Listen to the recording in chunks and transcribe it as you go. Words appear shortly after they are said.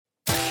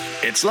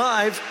It's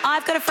live.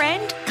 I've got a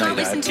friend. Can't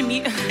listen to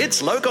music.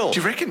 It's local. Do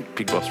you reckon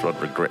Big Boss Rod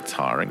regrets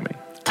hiring me?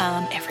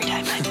 Every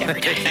day, mate.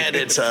 Every day. And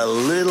it's a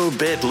little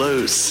bit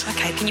loose.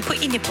 Okay, can you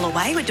put your nipple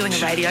away? We're doing a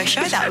radio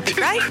show. That would be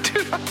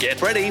great.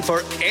 Get ready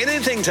for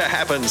anything to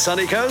happen,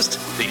 Sunny Coast.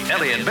 The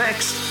Ellie and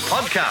Bex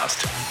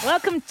podcast.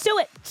 Welcome to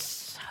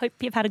it. Hope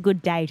you've had a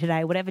good day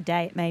today, whatever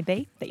day it may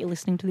be that you're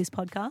listening to this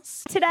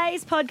podcast.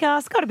 Today's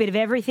podcast got a bit of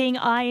everything.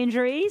 Eye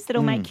injuries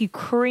that'll make you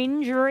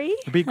cringery.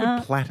 It'd be a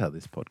good platter,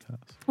 this podcast.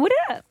 Would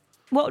it?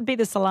 What would be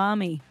the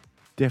salami?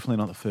 Definitely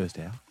not the first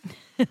hour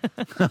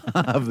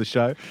of the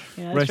show.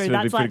 Yeah, that's true.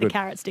 That's like the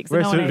carrot sticks.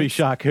 Rest no of it one would be eats.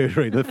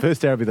 charcuterie. The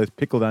first hour would be those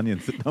pickled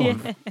onions that no one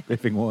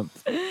effing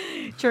wants.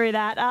 True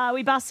that.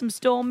 We bust some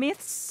storm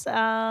myths.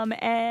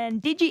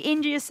 And did you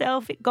injure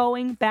yourself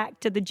going back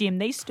to the gym?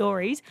 These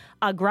stories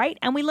are great,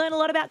 and we learn a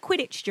lot about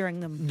Quidditch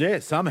during them. Yeah,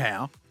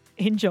 somehow.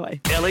 Enjoy.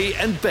 Ellie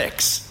and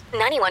Bex.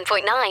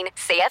 91.9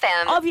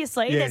 CFM.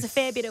 Obviously, there's a Yes.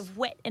 fair bit of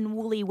wet and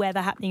woolly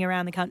weather happening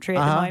around the country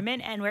at the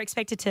moment, and we're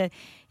expected to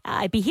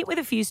be hit with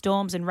a few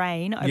storms and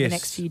rain over the Yes.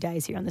 next few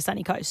days here on the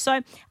sunny coast. So,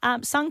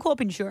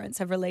 Suncorp Insurance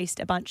have released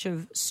a bunch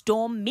of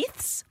storm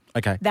myths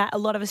Okay. that a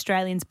lot of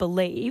Australians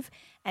believe,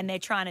 and they're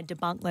trying to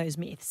debunk those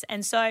myths.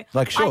 And so,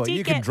 Like, I sure, did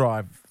you get, can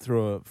drive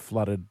through a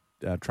flooded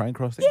train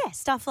crossing. yeah,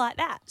 stuff like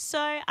that. So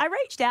I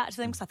reached out to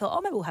them because I thought,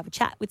 maybe we'll have a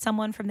chat with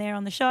someone from there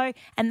on the show.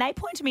 And they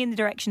pointed me in the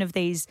direction of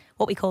these,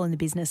 what we call in the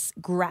business,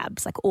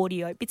 grabs, like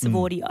audio, bits of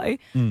audio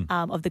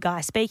of the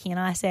guy speaking. And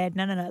I said,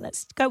 no,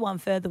 let's go one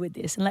further with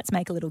this and let's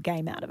make a little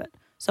game out of it.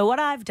 So what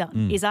I've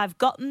done is I've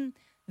gotten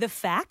the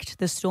fact,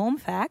 the storm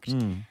fact,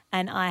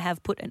 and I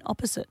have put an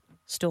opposite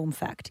storm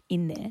fact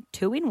in there,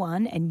 2 in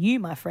 1. And you,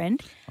 my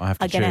friend, I have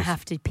to are going to choose.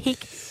 have to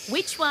pick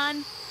which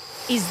one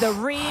is the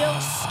real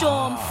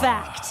storm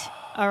fact.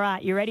 All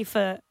right, you ready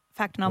for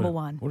fact number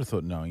one? Would have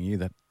thought knowing you,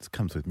 that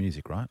comes with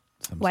music, right?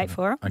 Wait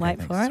for it, Okay,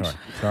 wait thanks.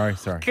 for it.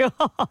 Sorry.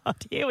 God,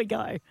 here we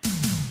go.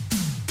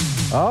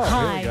 Oh,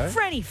 Hi, here we go.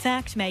 Franny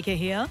Fact Maker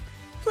here.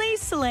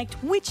 Please select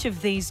which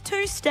of these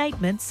two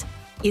statements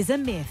is a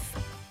myth.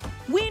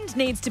 Wind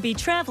needs to be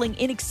travelling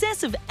in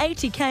excess of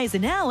 80 k's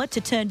an hour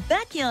to turn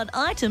backyard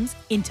items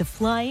into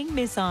flying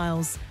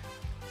missiles.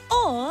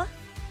 Or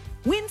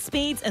wind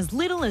speeds as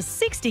little as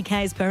 60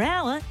 k's per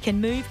hour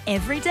can move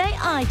everyday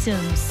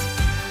items.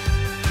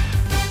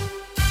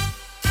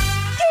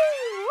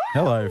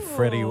 Hello,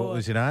 Freddie. What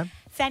was your name?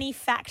 Fanny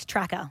Fact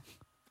Tracker,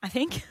 I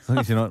think. As long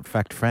as you're not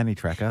Fact Franny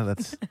Tracker,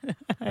 that's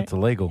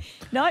illegal.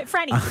 No,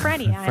 Franny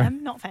I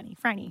am, not Fanny,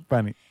 Franny.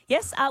 Franny.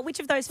 Yes, which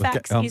of those Okay,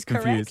 facts I'm is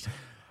confused. correct?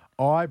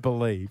 I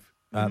believe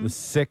the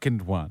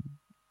second one,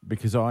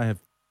 because I have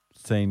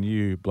seen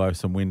you blow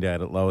some wind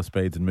out at lower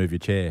speeds and move your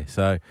chair.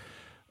 So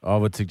I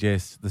would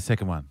suggest the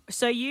second one.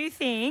 So you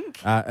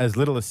think As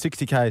little as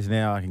 60 k's an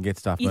hour, I can get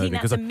stuff you moving.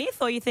 think that's a Because myth,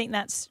 or you think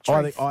that's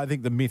I truth?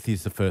 think the myth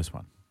is the first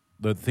one.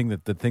 The thing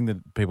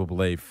that people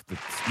believe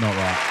that's not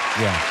right.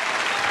 Yeah.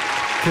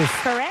 Because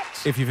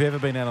Correct? if you've ever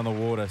been out on the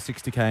water,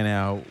 60 k an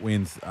hour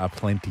winds are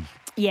plenty.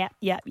 Yeah.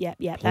 That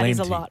is a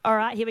Plenty. lot. All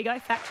right, here we go.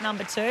 Fact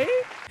number 2.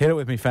 Hit it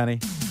with me, Fanny.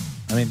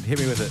 Hit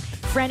me with it.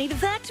 Franny the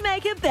Fact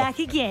Maker back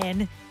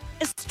again.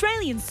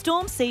 Australian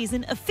storm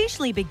season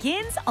officially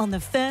begins on the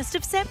 1st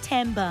of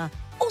September,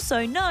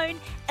 also known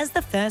as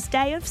the first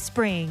day of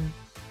spring.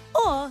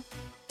 Or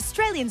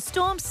Australian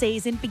storm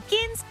season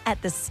begins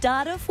at the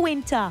start of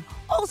winter,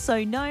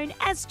 also known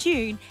as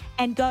June,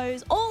 and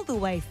goes all the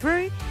way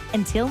through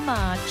until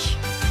March.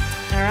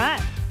 All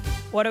right.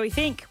 What do we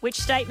think? Which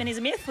statement is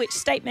a myth? Which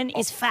statement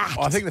is fact?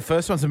 I think the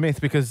first one's a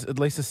myth because at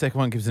least the second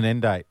one gives an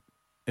end date.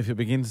 If it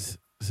begins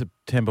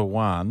September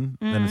 1,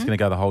 then it's going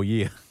to go the whole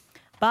year.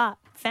 But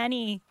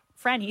Franny,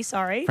 the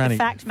Franny,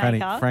 fact Franny,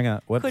 maker,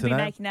 Franger, what's could her be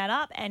name? making that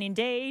up. And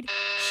indeed,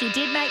 she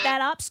did make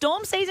that up.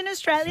 Storm season in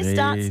Australia Jeez.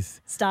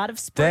 starts start of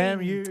spring.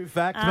 Damn you,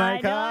 fact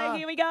maker. I know,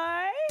 here we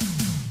go.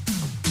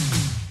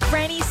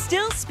 Franny's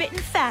still spitting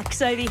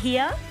facts over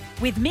here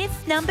with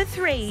myth number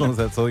 3. As long as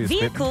that's all you're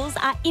spitting. Vehicles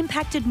are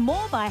impacted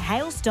more by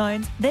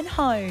hailstones than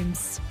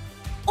homes.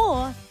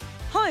 Or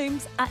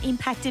homes are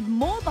impacted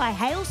more by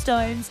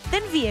hailstones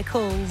than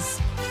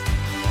vehicles.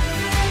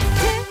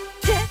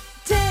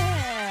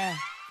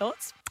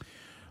 Thoughts?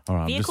 All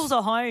right, Vehicles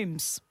or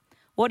homes?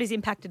 What is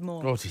impacted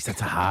more? Oh, geez,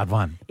 that's a hard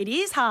one. It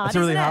is hard, That's a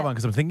really isn't hard it? one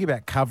because I'm thinking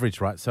about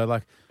coverage, right? So,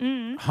 like,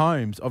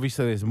 homes,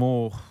 obviously there's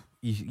more.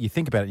 You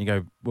think about it and you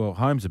go, well,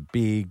 homes are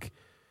big.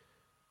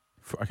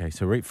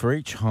 So for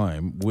each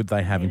home, would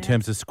they have, in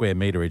terms of square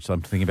meterage, so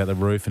I'm thinking about the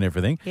roof and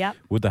everything, Yep.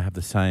 would they have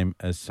the same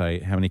as, say,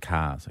 how many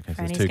cars? Okay,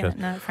 so Franny's there's 2 gonna-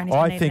 cars. no, Franny's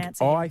gonna need an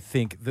answer here. I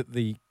think that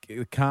the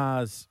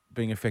cars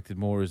being affected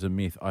more is a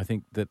myth. I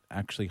think that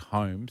actually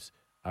homes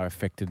are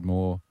affected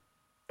more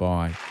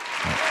by...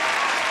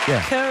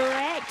 yeah.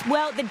 Correct.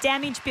 Well, the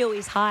damage bill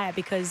is higher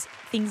because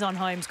things on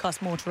homes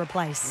cost more to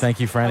replace. Thank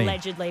you, Franny.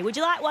 Allegedly. Would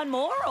you like one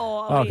more?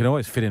 Or Oh, I can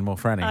always fit in more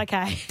Franny.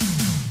 Okay.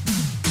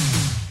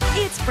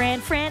 It's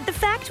Fran the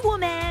Fact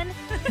Woman.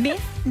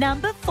 Myth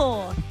number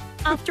 4.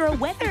 After a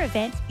weather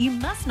event, you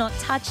must not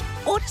touch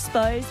or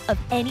dispose of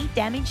any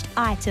damaged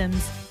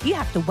items. You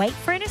have to wait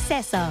for an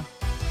assessor.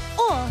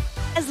 Or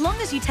As long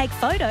as you take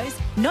photos,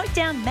 note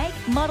down make,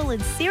 model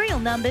and serial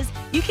numbers,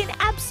 you can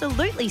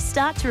absolutely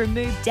start to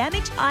remove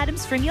damaged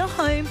items from your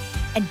home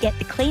and get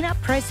the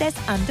cleanup process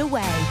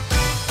underway.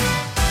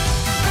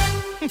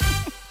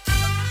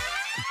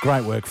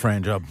 Great work,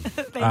 Fran Job.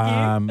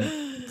 Thank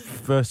you.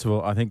 First of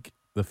all, I think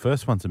the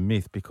first one's a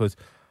myth because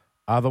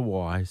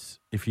otherwise,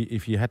 if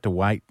you had to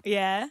wait,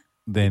 Yeah.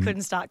 then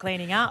Couldn't start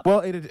cleaning up.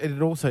 well,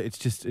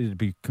 it'd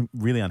be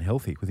really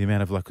unhealthy with the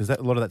amount of because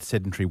a lot of that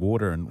sedentary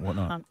water and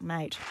whatnot.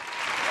 Mate.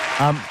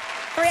 Um,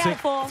 3 out of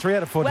 4. 3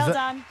 out of 4. Well does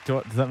done.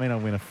 Does that mean I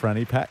win a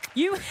Franny pack?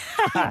 You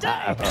don't.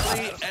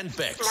 Ellie and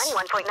Bex.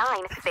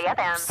 91.9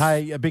 CFM.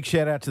 Hey, a big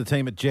shout out to the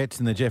team at Jets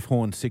and the Jeff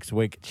Horn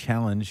 6-week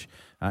challenge,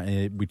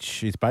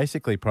 which is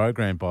basically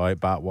programmed by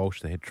Bart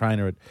Walsh, the head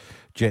trainer at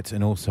Jets,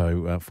 and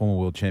also former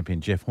world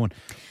champion Jeff Horn.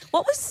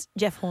 What was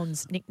Jeff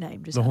Horn's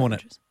nickname? Just The out of Hornet.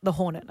 interest? The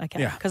Hornet, okay.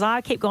 Yeah. Because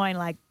I keep going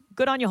like,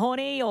 good on your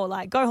horny or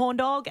like, go horn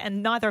dog,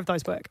 and neither of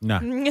those work. No.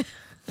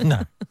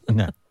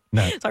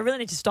 No. So I really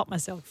need to stop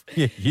myself.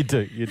 Yeah, you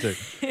do.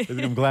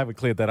 I'm glad we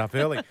cleared that up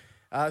early.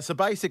 So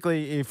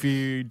basically, if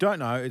you don't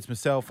know, it's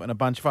myself and a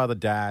bunch of other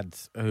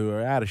dads who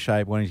are out of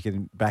shape, wanting to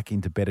get back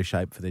into better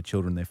shape for their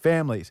children and their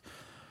families.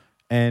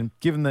 And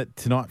given that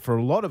tonight, for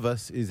a lot of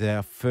us, is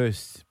our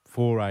first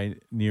foray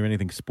near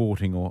anything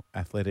sporting or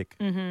athletic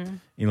in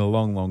a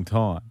long, long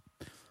time,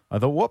 I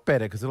thought, what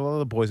better, because a lot of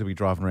the boys will be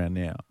driving around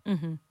now,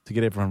 to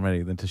get everyone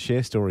ready, than to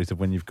share stories of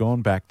when you've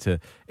gone back to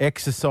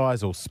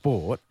exercise or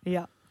sport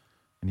Yeah.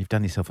 and you've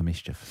done yourself a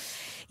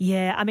mischief.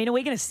 Yeah. I mean, are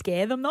we going to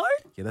scare them though?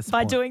 Yeah, that's the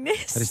by point. doing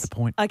this? That is the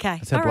point. Okay.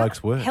 That's how All right.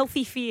 blokes work.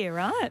 Healthy fear,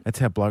 right? That's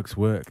how blokes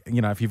work.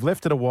 You know, if you've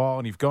left it a while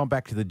and you've gone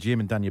back to the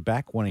gym and done your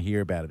back, want to hear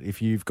about it. If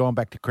you've gone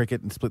back to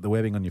cricket and split the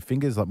webbing on your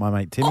fingers like my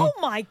mate Timmy, Oh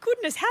my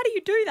goodness. How do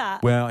you do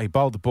that? well, he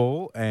bowled the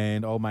ball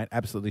and old mate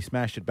absolutely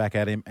smashed it back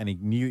at him and he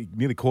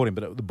nearly caught him,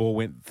 but the ball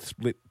went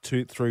split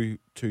through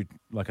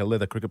like a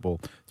leather cricket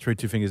ball through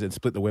 2 fingers and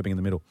split the webbing in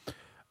the middle.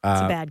 It's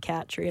a bad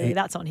catch, really.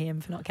 That's on him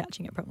for not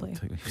catching it properly.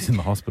 He was in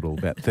the hospital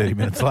about 30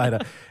 minutes later.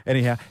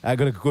 Anyhow, I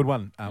got a good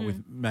one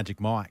with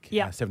Magic Mike,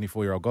 Yeah. a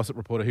 74-year-old gossip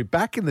reporter who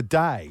back in the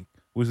day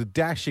was a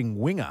dashing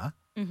winger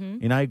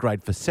in A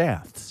grade for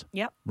Souths.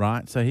 Yep.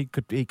 Right? So he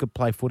could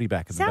play footy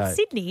back in the South day.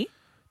 Sydney?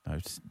 No,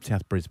 it's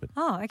South Brisbane.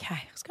 Oh, okay.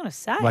 I was going to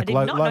say. I Like did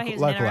not know he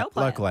was an NRL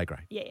player. local A grade.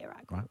 Yeah,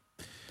 right. Cool. Right.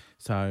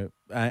 So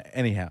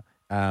anyhow,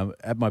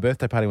 at my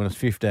birthday party when I was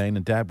 15,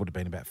 and Dad would have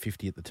been about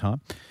 50 at the time,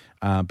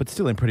 but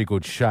still in pretty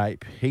good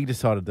shape, he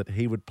decided that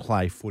he would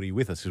play footy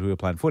with us because we were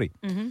playing footy.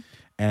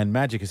 And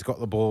Magic has got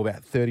the ball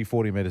about 30,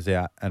 40 metres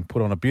out and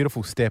put on a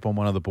beautiful step on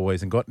one of the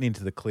boys and gotten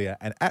into the clear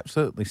and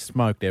absolutely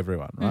smoked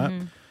everyone,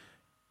 right?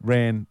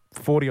 Ran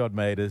 40-odd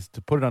metres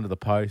to put it under the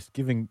post,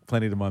 giving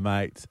plenty to my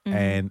mates,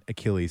 and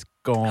Achilles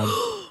gone,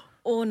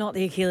 Or not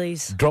the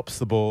Achilles. drops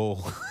the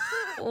ball.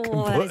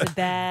 Oh, that is a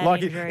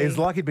bad injury. It's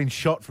like he'd been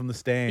shot from the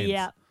stands.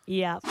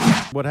 Yeah.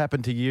 What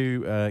happened to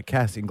you,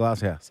 Cass, in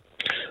Glasshouse?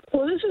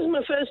 Well, this is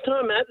my first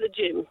time at the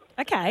gym,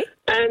 Okay.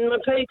 and my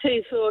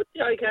PT thought,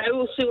 okay,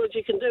 we'll see what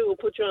you can do. We'll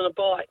put you on a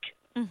bike.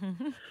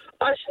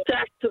 I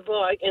stacked the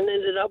bike and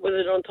ended up with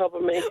it on top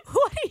of me.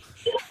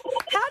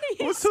 How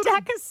do you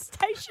stack a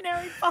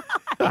stationary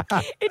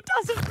bike? It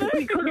doesn't We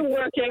move. couldn't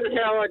work out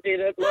how I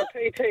did it. My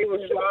PT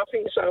was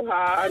laughing so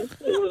hard.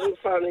 It wasn't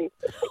funny.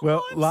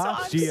 Well, I'm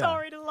last year,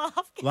 sorry to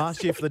laugh.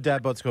 last year for the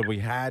Dad Bod Squad, we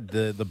had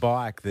the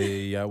bike,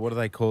 the what do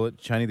they call it,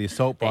 Cheney, the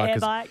assault bike, air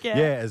as- bike, yeah.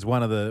 as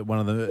one of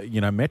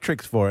the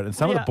metrics for it. And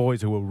some of Yeah. the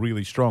boys who were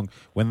really strong,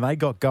 when they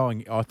got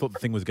going, I thought the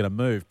thing was going to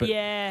move. But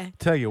Yeah.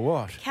 tell you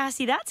what,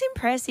 Cassie, that's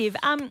impressive.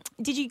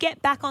 Did you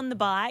get back on the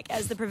bike,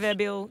 as the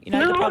proverbial,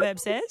 the proverb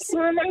says?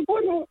 No, they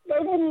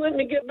wouldn't let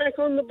me get back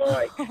on the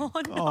bike. Oh,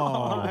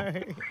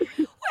 no.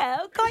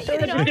 Well, can't So you,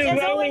 I had to do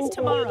there's always rowing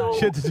tomorrow. she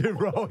had to do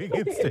rowing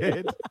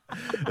instead.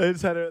 They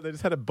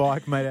just had a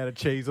bike made out of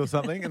cheese or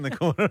something in the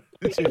corner.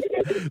 she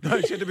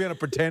had to be on a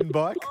pretend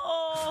bike.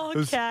 Oh, It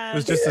was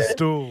Cass. just a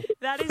stool.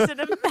 That is an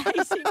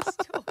amazing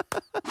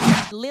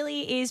story.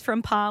 Lily is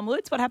from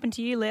Palmwoods. What happened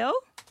to you, Lil?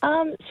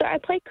 So I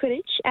play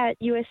Quidditch at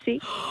USC.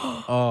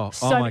 Oh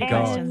So my many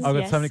God. questions, I've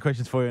got yes. so many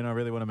questions for you and I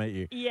really want to meet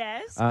you.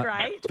 Yes, Uh,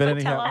 great. But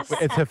anyhow, tell us.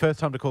 it's her first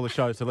time to call the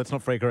show, so let's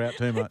not freak her out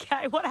too much.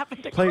 Okay, what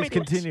happened to Please Quidditch?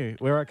 continue.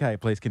 We're okay.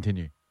 Please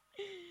continue.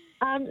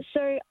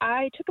 So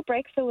I took a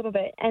break for a little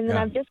bit, and then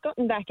Yeah. I've just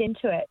gotten back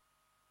into it.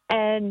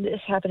 And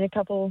this happened a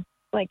couple,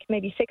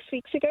 maybe 6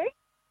 weeks ago.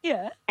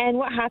 Yeah. And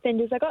what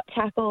happened is I got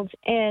tackled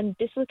and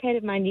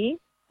dislocated my knee.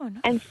 Oh, no.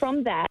 And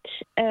from that,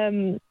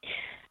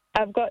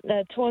 I've got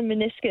a torn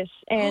meniscus,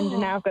 and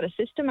now I've got a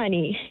cyst in my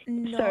knee.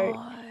 So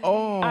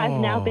Oh. I've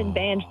now been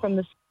banned from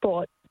the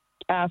sport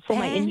for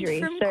my Banned injury.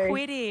 from So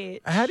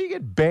Quidditch. How do you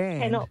get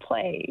banned? cannot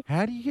play.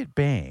 How do you get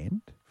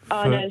banned for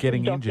Oh, no,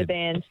 getting Dr. injured?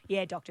 Banned.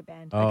 Yeah, Dr.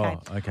 Band. Oh,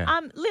 Okay. okay.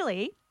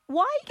 Lily,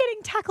 why are you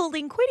getting tackled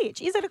in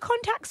Quidditch? Is it a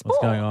contact sport?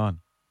 What's going on?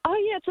 Oh,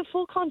 yeah, it's a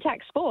full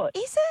contact sport.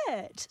 Is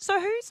it? So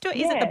who's doing?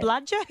 Is it the Yeah.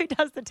 bludger who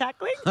does the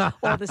tackling,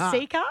 or the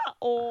seeker,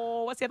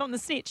 or what's the other one? The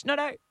snitch? No.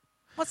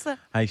 What's the...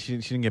 Hey, she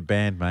didn't get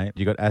banned, mate.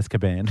 You got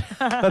Azkaban.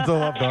 That's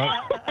all I've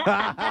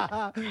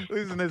got.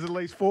 Listen, there's at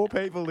least 4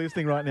 people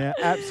listening right now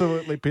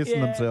absolutely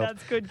pissing themselves.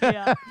 That's good.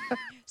 Yeah.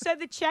 So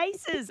the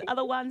chasers are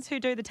the ones who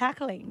do the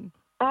tackling.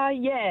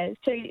 Yeah.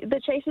 So the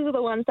chasers are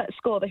the ones that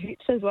score the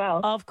hoops as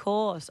well. Of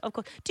course.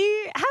 Do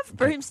you have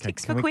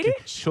broomsticks for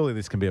Quidditch? Surely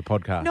this can be a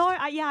podcast. No,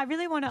 I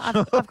really want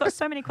to. I've got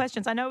so many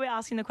questions. I know we're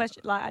asking the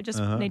question. Like, I just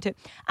need to.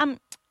 Do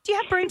you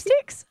have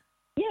broomsticks?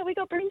 Yeah, we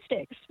got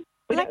broomsticks.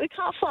 We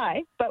can't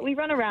fly, but we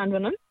run around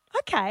with them.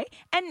 Okay.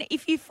 And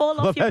if you fall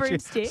off your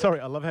broomstick... Sorry,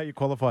 I love how you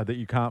qualified that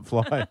you can't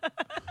fly.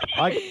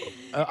 I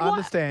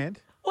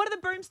understand. What are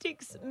the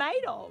broomsticks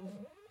made of?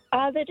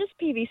 They're just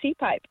PVC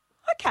pipe.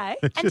 Okay.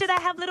 And do they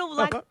have little,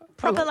 like,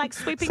 proper, like,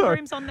 sweeping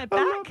brooms on their back?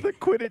 I love that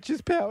Quidditch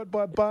is powered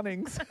by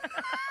Bunnings.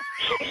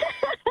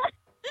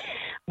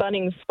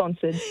 Bunnings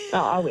sponsored. Oh,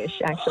 I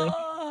wish, actually.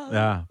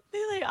 Yeah.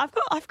 Really? I've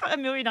got a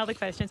million other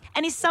questions.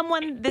 And is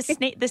someone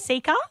the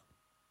seeker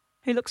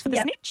who looks for the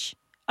snitch?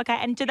 Okay,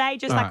 and do they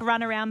just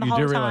run around the whole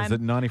time? You do realise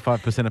that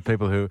 95% of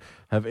people who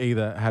have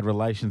either had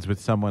relations with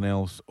someone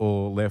else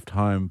or left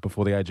home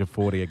before the age of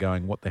 40 are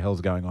going, what the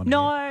hell's going on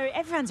here?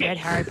 Everyone's read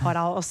Harry Potter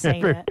or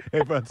seen it.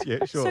 Everyone's,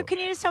 sure. So can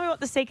you just tell me what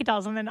the seeker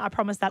does, and then I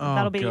promise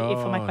that'll be it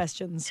for my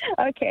questions.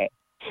 Okay.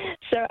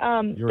 So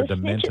You're the a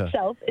snitch dementor.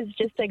 itself is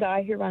just a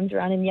guy who runs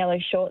around in yellow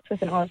shorts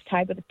with an Oz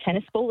tag with a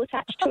tennis ball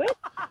attached to it.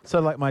 So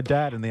like my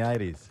dad in the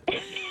 80s.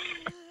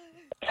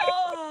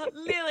 Oh,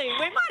 Lily,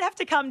 we might have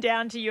to come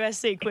down to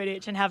USC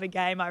Quidditch and have a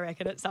game, I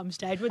reckon, at some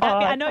stage. Would that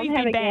be? I know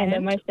you'd be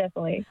banned. Most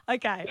definitely.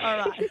 Okay, all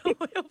right.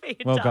 We'll be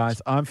in Well, touch.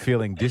 guys, I'm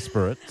feeling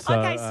disparate. So,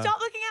 okay, stop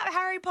looking at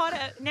Harry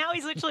Potter. Now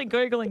he's literally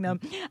Googling them.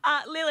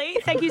 Lily,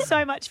 thank you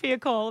so much for your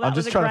call. That I'm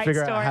just was a trying to great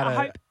figure story. out how I to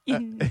hope your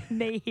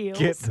knee heals.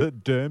 get the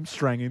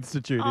Durmstrang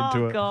Institute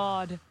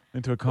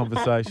into a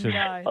conversation.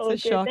 No, it's a good.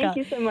 shocker. Thank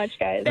you so much,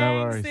 guys.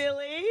 Thanks, worries.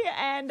 Lily.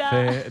 And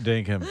Fair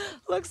dinkum.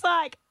 looks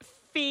like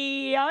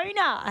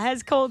Fiona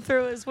has called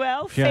through as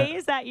well. Fiona. Fee,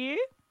 is that you?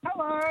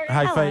 Hello.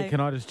 Hey, Hello. Faye, can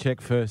I just check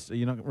first?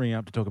 You're not ringing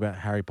up to talk about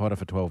Harry Potter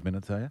for 12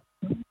 minutes, are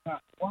you?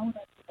 Why would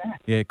I do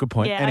that? Yeah, good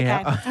point. Yeah,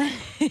 Anyhow, okay.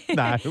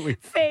 no,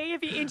 Fee,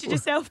 have you injured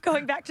yourself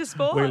going back to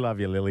sport? we love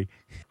you, Lily.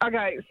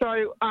 Okay,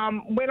 so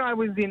when I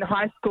was in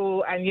high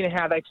school, and you know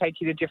how they take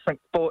you to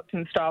different sports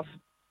and stuff,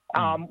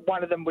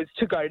 one of them was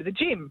to go to the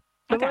gym.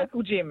 The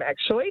local gym,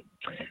 actually.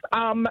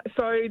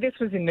 So this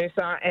was in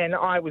Noosa, and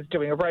I was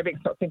doing aerobics,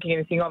 not thinking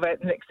anything of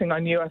it. Next thing I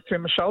knew, I threw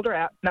my shoulder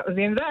out, and that was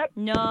the end of that.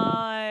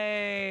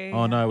 No.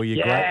 Oh, no, were you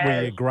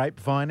Yes.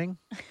 grapevining?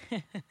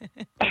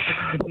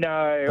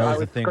 No, That I was was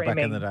the thing screaming.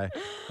 back in the day.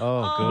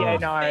 Oh, God. Yeah,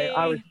 no, Fee.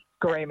 I was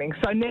screaming.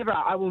 So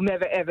I will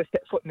never, ever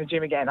step foot in the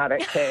gym again. I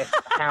don't care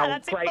how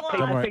That's great impolite.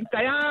 people Don't worry. think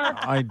they are.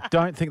 I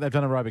don't think they've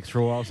done aerobics for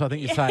a while, so I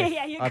think you're safe.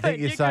 Yeah, you're I good.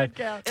 think you're safe. Good,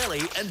 girl. Ellie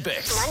and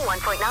Bex.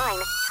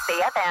 91.9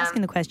 CFM.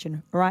 Asking the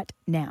question right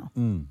now.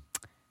 Mm.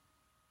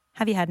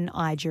 Have you had an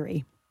eye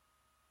jury?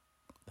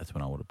 That's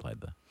when I would have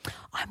played the...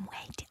 I'm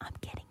waiting. I'm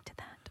getting to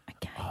that.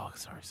 Okay. Oh,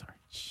 sorry.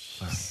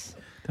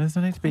 Does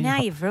there need to be... Now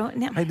you've ruined.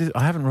 Now, Hey,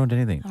 I haven't ruined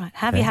anything. all right.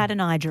 Have you had an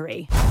eye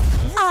jury?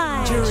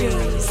 Eye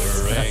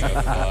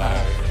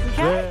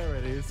There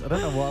it is. I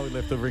don't know why we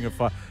left the Ring of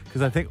Fire,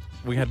 because I think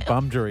we had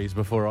bum juries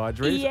before eye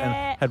juries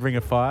Yeah. and had Ring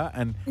of Fire.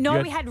 And No,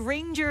 you we had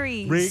ring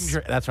juries. Ring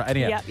jury. That's right.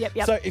 Anyhow.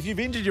 Yep. So if you've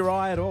injured your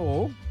eye at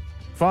all,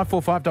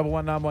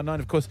 545-11919.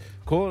 Of course,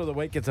 caller of the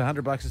week gets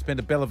 $100 to spend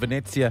at Bella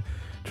Venezia,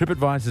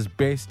 TripAdvisor's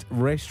best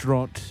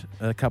restaurant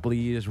a couple of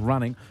years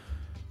running.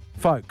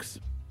 Folks,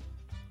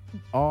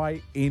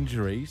 eye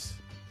injuries.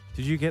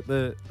 Did you get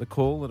the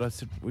call that I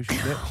said we should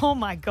get? Oh,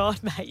 my God,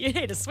 mate. You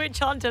need to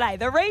switch on today.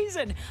 The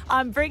reason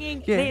I'm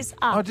bringing this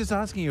I up. was just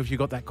asking you if you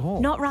got that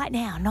call. Not right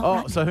now. Not Oh,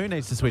 right so who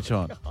needs to switch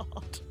on?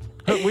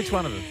 Which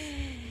one of us?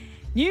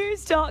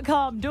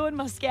 News.com doing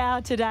my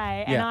scour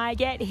today, and Yeah. I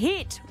get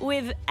hit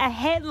with a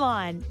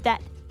headline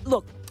that,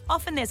 look,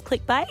 often there's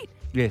clickbait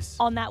Yes.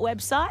 on that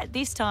website.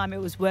 This time it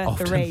was worth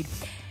Often. the read.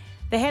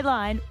 The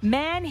headline,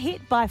 man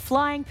hit by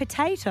flying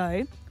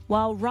potato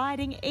while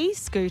riding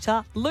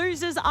e-scooter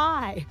loses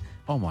eye.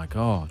 Oh, my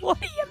God. What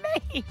do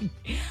you mean?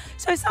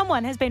 So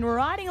someone has been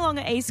riding along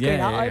an e-scooter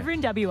Yeah. over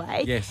in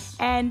WA. Yes.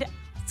 And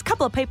a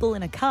couple of people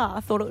in a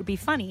car thought it would be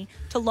funny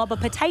to lob a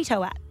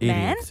potato at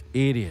man.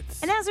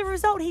 Idiots. And as a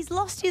result, he's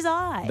lost his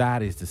eye.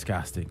 That is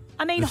disgusting.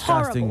 I mean,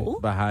 disgusting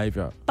horrible.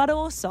 behaviour. But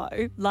also,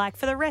 like,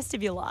 for the rest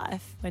of your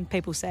life, when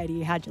people say to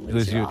you, how'd you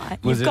lose your eye?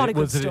 was You've got a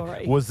good was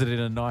story. Was it in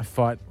a knife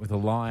fight with a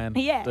lion?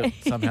 Yeah. That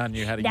somehow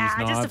knew how to use Nah,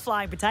 knives? just a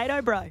flying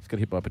potato, bro. Got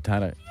hit by a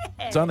potato.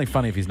 It's only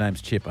funny if his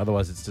name's Chip,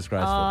 otherwise it's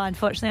disgraceful. Oh,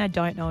 unfortunately, I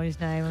don't know his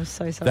name. I'm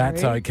so sorry.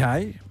 That's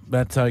okay.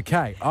 That's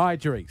okay. Eye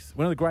juries.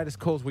 One of the greatest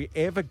calls we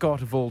ever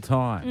got of all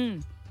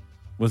time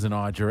was an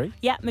eye jury.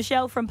 Yeah,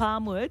 Michelle from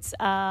Palmwoods,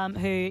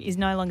 who is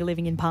no longer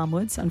living in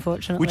Palmwoods,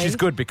 unfortunately. Which is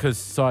good because,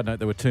 side note,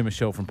 there were two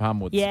Michelle from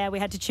Palmwoods. Yeah, we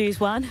had to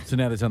choose one. So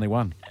now there's only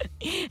one.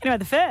 Anyway,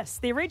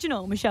 the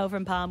original Michelle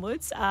from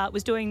Palmwoods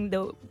was doing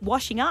the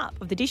washing up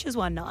of the dishes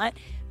one night,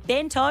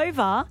 bent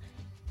over,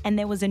 and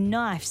there was a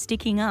knife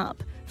sticking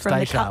up from Stay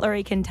the sharp.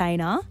 cutlery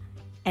container,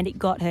 and it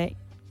got her in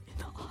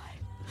the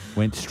eye.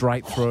 Went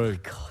straight through.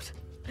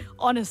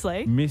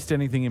 Honestly. Missed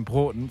anything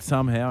important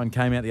somehow and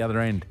came out the other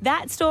end.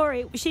 That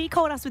story, she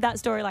called us with that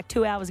story like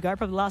 2 hours ago,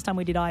 probably the last time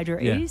we did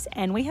Idris,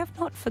 and we have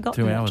not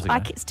forgotten 2 hours ago.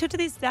 To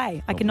this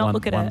day, I cannot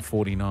look at it.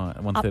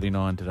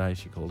 1:39 today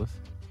she called us.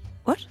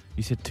 What?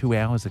 You said 2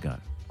 hours ago.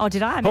 Oh,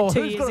 did I? I meant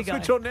 2 who's years got ago. to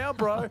switch on now,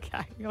 bro?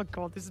 Okay. Oh,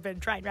 God, this has been a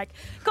train wreck.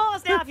 Call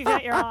us now if you've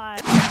hurt your eye.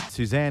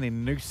 Suzanne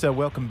in Noosa,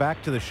 welcome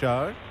back to the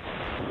show.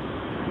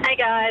 Hey,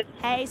 guys.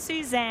 Hey,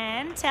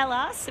 Suzanne, tell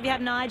us, have you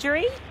had an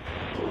injury?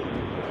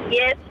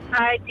 Yes,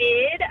 I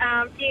did.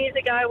 A few years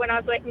ago when I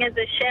was working as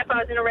a chef, I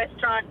was in a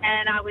restaurant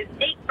and I was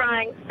deep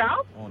frying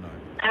stuff. Oh, no.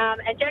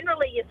 And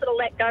generally you sort of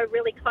let go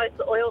really close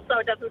to oil so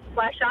it doesn't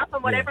splash up.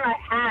 And whatever I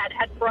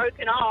had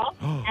broken off.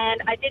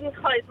 And I didn't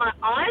close my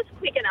eyes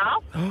quick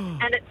enough.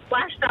 And it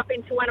splashed up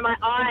into one of my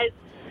eyes.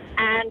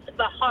 And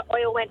the hot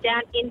oil went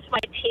down into my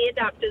tear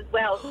duct as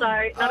well.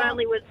 So not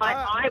only was my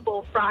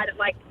eyeball fried,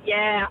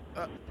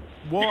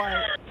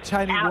 Why,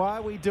 Cheney, why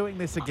are we doing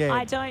this again?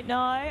 I don't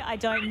know,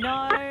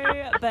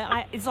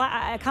 but it's like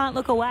I can't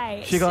look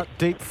away. She got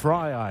deep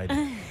fry-eyed.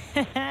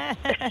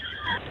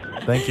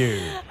 Thank you.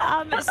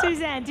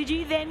 Suzanne, did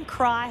you then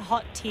cry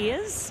hot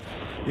tears?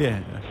 Yeah.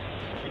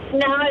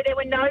 No, there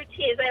were no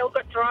tears. They all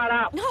got dried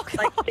up. Oh,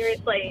 like,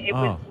 seriously, it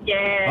was,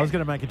 yeah. I was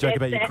going to make a joke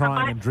about you Yes,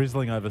 crying and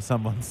drizzling over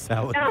someone's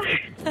salad.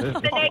 The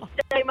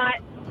next day,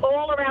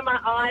 all around my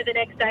eye, the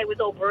next day was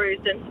all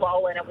bruised and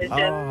swollen. It was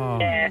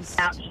just,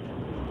 ouch.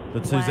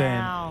 But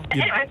Suzanne, Wow.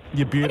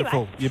 you're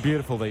beautiful. You're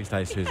beautiful these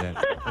days, Suzanne.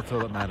 That's all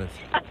that matters.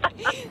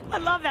 I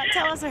love that.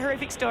 Tell us a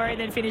horrific story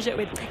and then finish it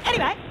with,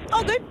 anyway,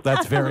 all good.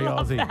 That's very I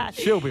love Aussie. that.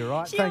 She'll be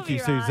right. She'll Thank be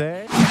you, right.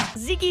 Suzanne.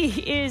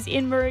 Ziggy is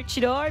in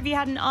Maroochydore. Have you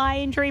had an eye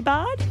injury,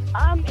 bud?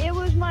 It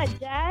was my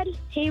dad.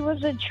 He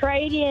was a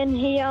tradie and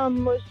he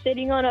was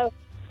sitting on a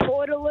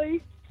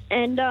portaloo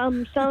and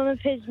some of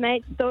his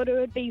mates thought it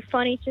would be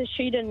funny to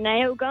shoot a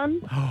nail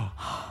gun.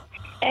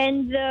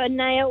 And the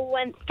nail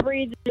went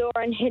through the door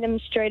and hit him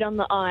straight on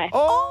the eye.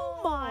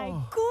 Oh my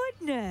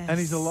goodness. And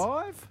he's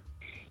alive?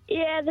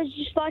 Yeah, there's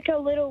just like a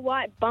little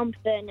white bump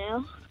there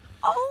now.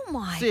 Oh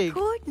my Sig,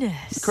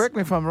 goodness. Correct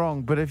me if I'm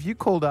wrong, but have you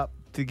called up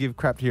to give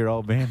crap to your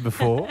old man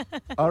before?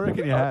 I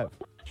reckon you have.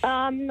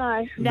 No.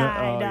 No.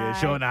 Yeah,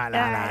 sure.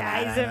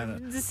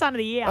 No. He's the son of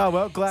the year. Oh,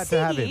 well, glad to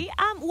have him. Ziggy,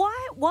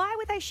 why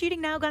were they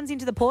shooting nail guns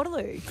into the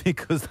Portaloo?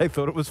 Because they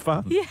thought it was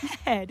fun.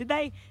 Yeah. Did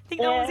they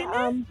think no one was in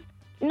there?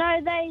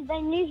 No,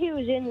 they knew he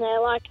was in there.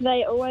 Like,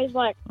 they always,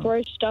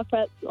 throw stuff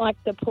at,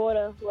 the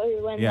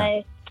Portaloo when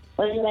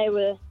they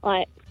were,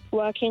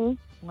 working.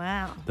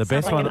 Wow. The Sounds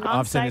best like one an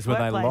I've seen unsafe is where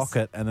they workplace. lock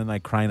it and then they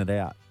crane it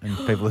out and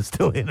people are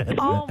still in it.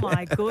 Oh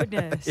my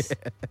goodness.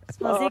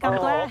 Well, Zig,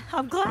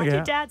 I'm glad Okay.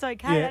 your dad's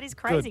okay. Yeah, that is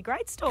crazy. good.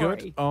 Great story.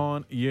 Good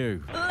on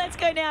you. Let's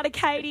go now to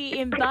Katie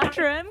in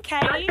Buttram.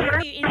 Katie,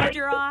 have you injured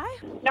your eye?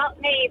 Not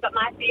me, but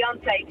my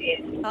fiancé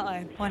did.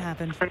 Uh-oh. What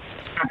happened?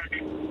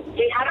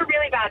 He had a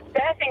really bad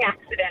surfing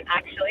accident,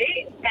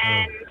 actually,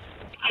 and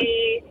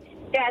he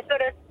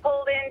sort of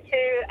pulled into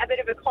a bit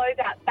of a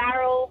closeout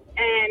barrel,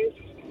 and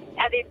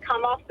as he's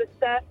come off the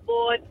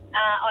surfboard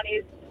on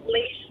his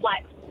leash,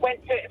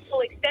 went to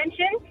full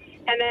extension,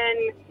 and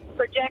then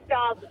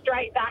projectile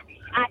straight back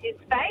at his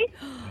face.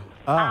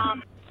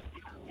 And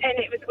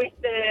it was with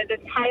the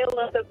tail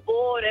of the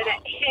board, and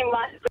it hit him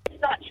with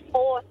such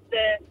force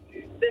the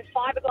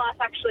fiberglass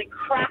actually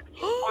cracked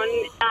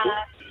on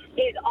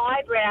his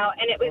eyebrow,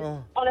 and it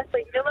was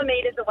honestly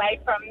millimetres away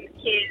from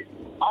his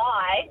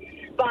eye,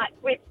 but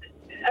with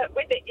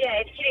it,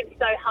 it hit him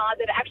so hard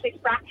that it actually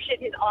fractured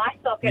his eye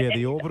socket. Yeah,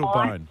 the orbital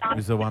bone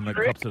is the one that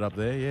cops it up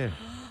there, yeah.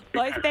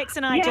 Both Bex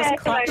and I just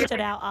clutched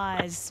at our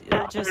eyes.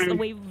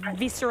 We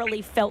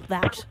viscerally felt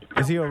that.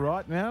 Is he all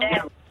right now?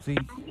 Is he...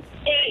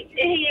 He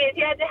is.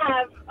 He had to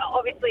have,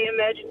 obviously,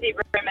 emergency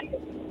room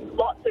and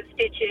lots of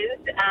stitches,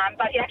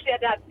 but he actually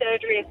had to have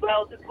surgery as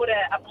well to put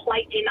a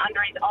plate in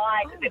under his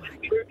eye because it was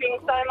drooping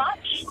so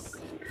much.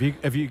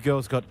 Have you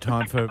girls got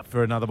time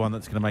for another one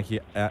that's going to make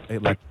you,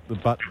 the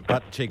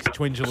butt cheeks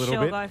twinge a little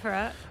Sure, bit? go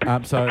for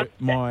it. So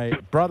my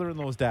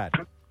brother-in-law's dad,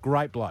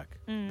 great bloke,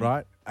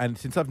 right? And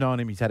since I've known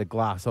him, he's had a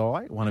glass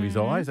eye, one of his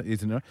eyes.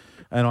 And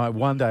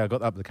one day I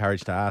got up the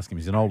courage to ask him.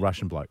 He's an old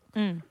Russian bloke.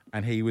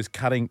 And he was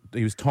tying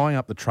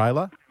up the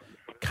trailer,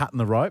 cutting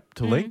the rope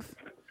to length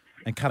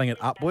and cutting it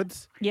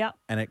upwards. Yep.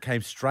 And it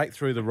came straight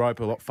through the rope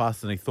a lot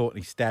faster than he thought,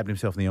 and he stabbed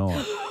himself in the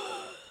eye.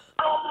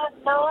 Oh,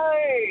 no.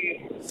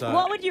 So,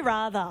 What would you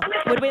rather?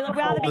 Would we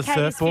rather be The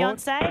Katie's surfboard?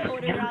 fiancé, or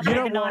would we rather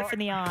have a knife in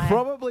the eye?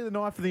 Probably the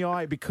knife in the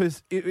eye,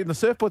 because in the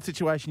surfboard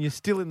situation, you're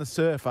still in the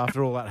surf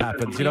after all that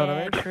happens. You know what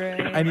I mean? True.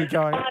 And you're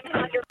going,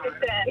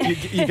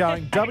 100%. you're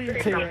going,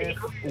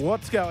 WTF,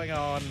 what's going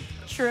on?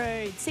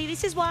 True. See,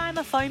 this is why I'm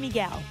a foamy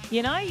gal.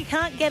 You know, you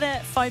can't get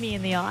a foamy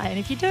in the eye, and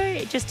if you do,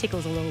 it just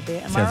tickles a little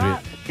bit. Am I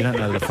right? You don't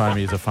know that a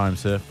foamy is a foam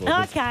surfboard.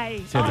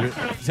 Okay. Sounds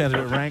a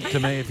bit rank to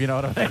me, if you know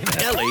what I mean.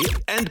 Ellie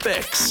and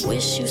Bex.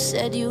 Wish you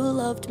said you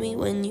loved me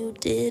when you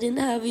didn't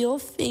have your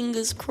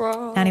fingers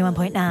crossed.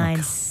 91.9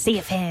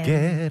 CFM.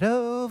 Get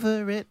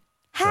over it.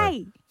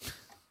 Hey,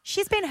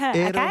 She's been hurt,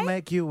 It'll okay?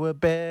 make you a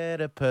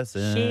better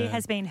person. She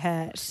has been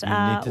hurt. You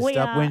need to we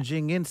stop are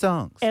whinging in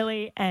songs.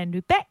 Ellie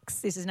and Bex.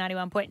 This is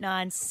 91.9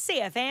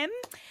 CFM.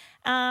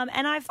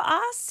 And I've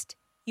asked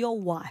your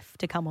wife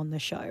to come on the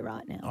show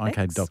right now.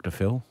 Okay, Bex. Dr.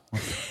 Phil.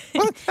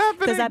 What's happening?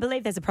 Because I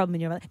believe there's a problem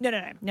in your relationship.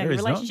 No, There your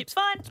is not. relationship's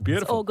fine. It's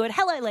beautiful. all good.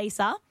 Hello,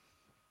 Lisa.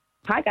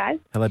 Hi, guys.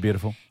 Hello,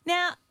 beautiful.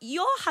 Now,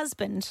 your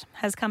husband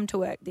has come to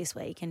work this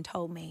week and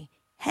told me,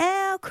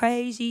 how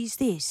crazy is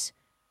this?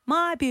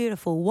 My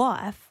beautiful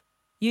wife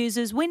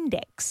uses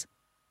Windex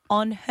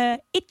on her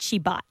itchy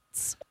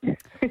bites.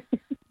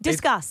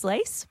 Discuss,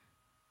 Lise.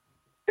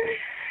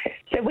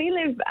 So we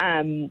live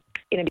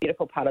in a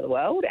beautiful part of the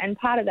world, and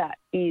part of that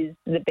is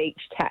the beach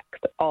tax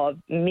of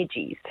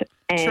midgies.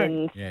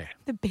 And Yeah.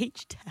 The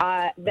beach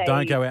tax.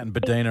 Don't go out in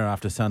Bedina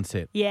after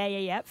sunset.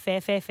 Yeah.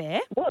 Fair.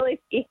 Well,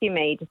 if you're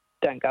me, just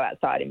don't go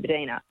outside in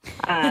Bedina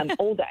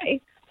all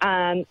day.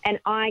 And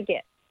I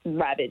get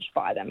ravaged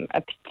by them,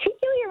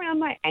 particularly around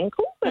my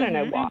ankles. I don't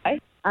know why.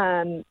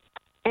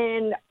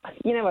 And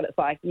you know what it's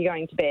like. You're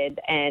going to bed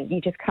and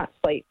you just can't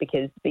sleep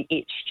because the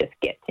itch just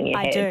gets in your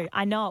head. I do.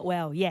 I know it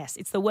well. Yes,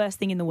 it's the worst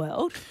thing in the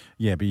world.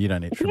 Yeah, but you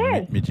don't eat from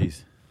Yes.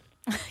 midgies.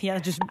 Yeah,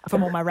 just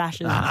from all my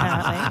rashes,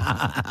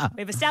 apparently.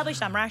 We've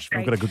established I'm rash free.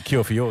 I've got a good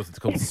cure for yours. It's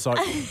called soap.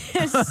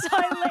 So,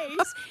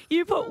 Lise,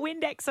 you put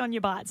Windex on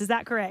your bites. Is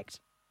that correct?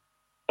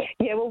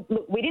 Yeah, well,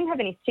 look, we didn't have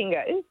any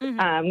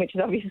stingos, which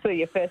is obviously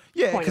your first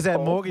Yeah, point because of our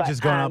call, mortgage but, has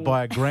gone up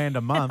by $1,000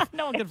 a month.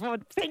 No one can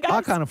afford stingos.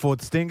 I can't afford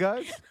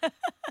stingos.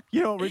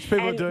 You know what rich people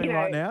And, are doing you know-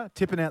 right now?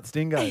 Tipping out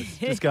stingos.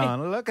 Just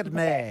going, look at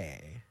me.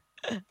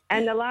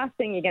 And the last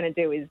thing you're going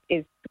to do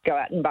is go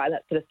out and buy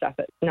that sort of stuff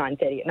at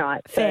 9:30 at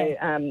night. Fair.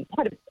 So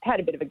had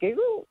a bit of a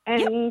Google,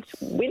 and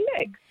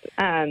Windex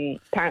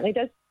apparently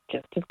does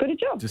just as good a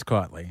job. Just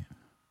quietly,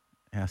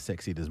 how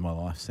sexy does my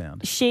life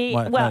sound?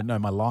 My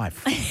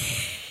life.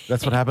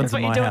 That's what happens That's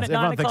in what my you're house. doing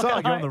at 9 Everyone thinks, o'clock oh,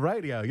 at you're on home." the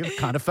radio. You're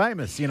kind of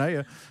famous. You know,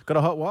 you've got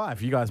a hot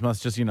wife. You guys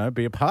must just,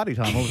 be a party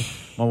time.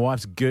 My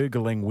wife's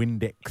Googling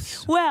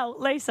Windex. Well,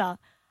 Lisa,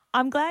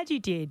 I'm glad you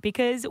did,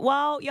 because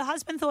while your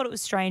husband thought it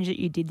was strange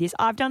that you did this,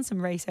 I've done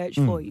some research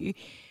for you.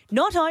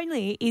 Not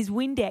only is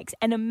Windex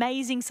an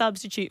amazing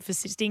substitute for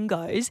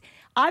stingos,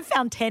 I've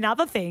found 10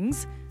 other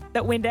things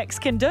that Windex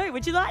can do.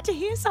 Would you like to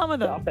hear some of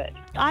them? Stop it.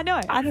 I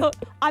know. I thought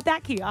I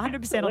back you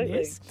 100% on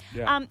this.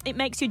 Yeah. It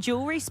makes your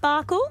jewellery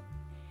sparkle.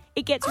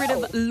 It gets rid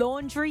of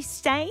laundry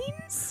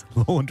stains.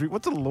 Laundry?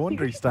 What's a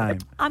laundry stain?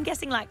 I'm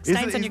guessing like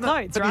stains on your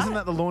clothes, But right? isn't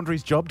that the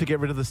laundry's job to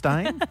get rid of the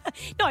stain?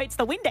 No, it's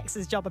the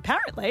Windex's job,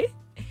 apparently.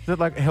 Is it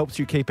like helps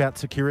you keep out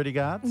security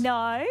guards?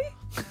 No.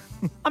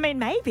 I mean,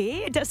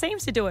 maybe. It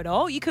seems to do it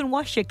all. You can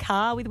wash your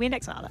car with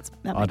Windex. Oh, that makes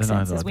I don't know.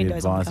 sense. There's I'd be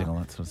windows on the advising car.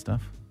 all that sort of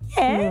stuff.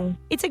 Yeah,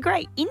 it's a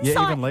great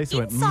inside, even Lisa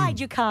went, inside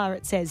your car,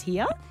 it says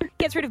here.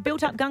 Gets rid of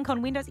built-up gunk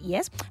on windows.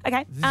 Yes.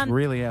 Okay. Is this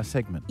really our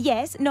segment?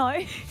 Yes. No.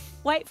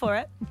 Wait for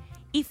it.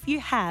 If you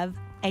have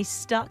a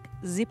stuck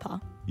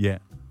zipper, Yeah.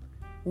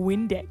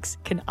 Windex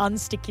can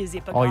unstick your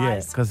zipper, Oh, yeah,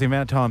 guys. because the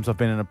amount of times I've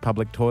been in a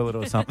public toilet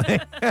or something.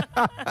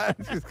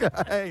 Just go,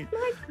 hey,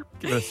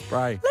 give it a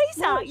spray.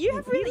 Lisa,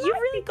 you've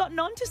really gotten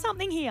onto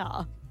something here.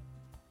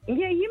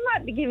 Yeah, you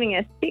might be giving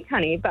us stick,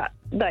 honey, but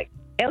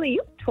Ellie,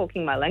 you're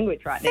talking my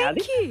language right now. Thank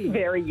This you. is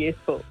very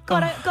useful.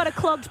 Got a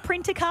clogged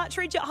printer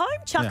cartridge at home?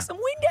 Chuck Yeah. some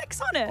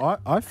Windex on it.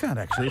 I found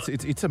actually,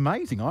 it's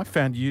amazing. I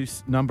found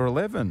use number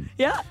 11.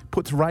 Yeah.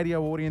 Puts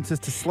radio audiences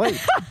to sleep.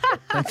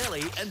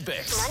 Ellie and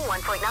Bex.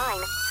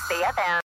 91.9 CFM.